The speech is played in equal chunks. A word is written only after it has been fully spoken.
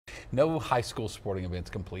No high school sporting event's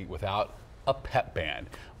complete without a pep band.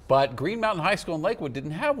 But Green Mountain High School in Lakewood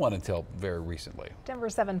didn't have one until very recently. Denver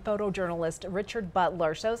 7 photojournalist Richard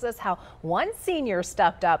Butler shows us how one senior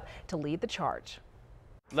stepped up to lead the charge.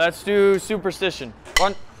 Let's do superstition.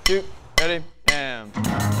 1, 2, ready, and.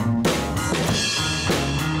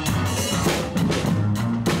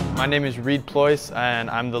 My name is Reid Pleuss, and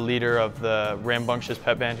I'm the leader of the RAMbunctious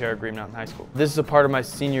pep band here at Green Mountain High School. This is a part of my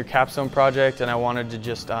senior capstone project, and I wanted to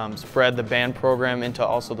just spread the band program into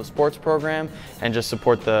also the sports program and just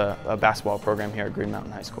support the basketball program here at Green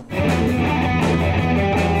Mountain High School.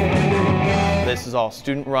 This is all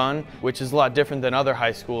student run, which is a lot different than other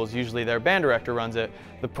high schools. Usually their band director runs it.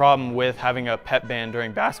 The problem with having a pep band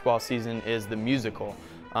during basketball season is the musical.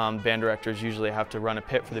 Band directors usually have to run a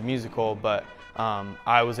pit for the musical, but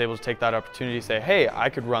I was able to take that opportunity to say, hey, I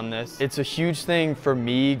could run this. It's a huge thing for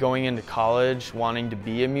me going into college, wanting to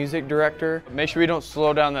be a music director. Make sure we don't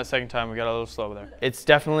slow down that second time. We got a little slow there. It's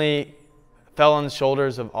definitely fell on the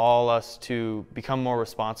shoulders of all us to become more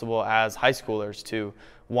responsible as high schoolers, to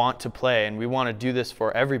want to play, and we want to do this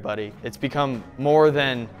for everybody. It's become more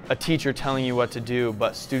than a teacher telling you what to do,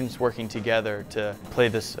 but students working together to play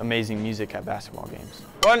this amazing music at basketball games.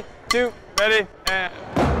 1, 2, ready, and.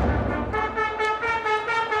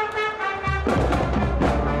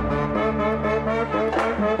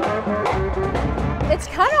 It's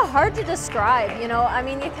kind of hard to describe, you know, I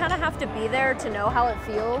mean, you kind of have to be there to know how it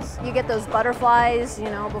feels. You get those butterflies, you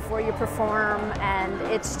know, before you perform, and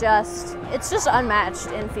it's just unmatched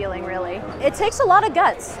in feeling, really. It takes a lot of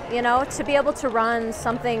guts, you know, to be able to run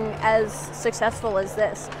something as successful as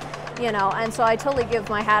this, you know, and so I totally give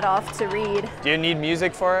my hat off to Reid. Do you need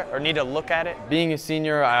music for it or need to look at it? Being a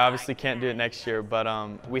senior, I obviously can't do it next year, but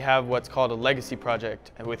we have what's called a legacy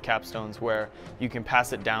project with capstones where you can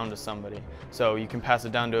pass it down to somebody. So you can pass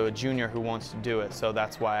it down to a junior who wants to do it. So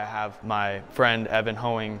that's why I have my friend Evan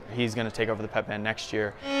Hoeing. He's going to take over the pep band next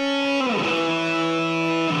year.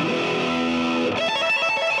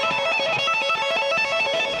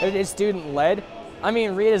 It is student-led. I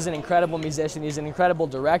mean, Reid is an incredible musician. He's an incredible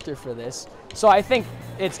director for this. So I think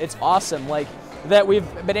it's awesome, like, that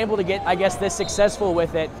we've been able to get, I guess, this successful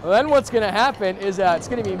with it. Well, then what's going to happen is it's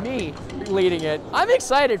going to be me leading it. I'm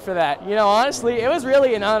excited for that. You know, honestly, it was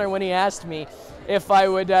really an honor when he asked me if I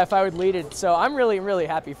would lead it. So I'm really, really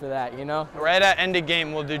happy for that, you know? Right at end of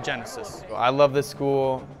game, we'll do Genesis. I love this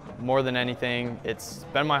school more than anything. It's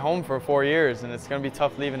been my home for 4 years, and it's going to be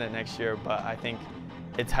tough leaving it next year, but I think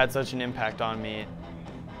it's had such an impact on me.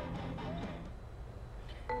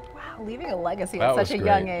 Wow, leaving a legacy at such a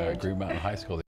young age. Green Mountain High School.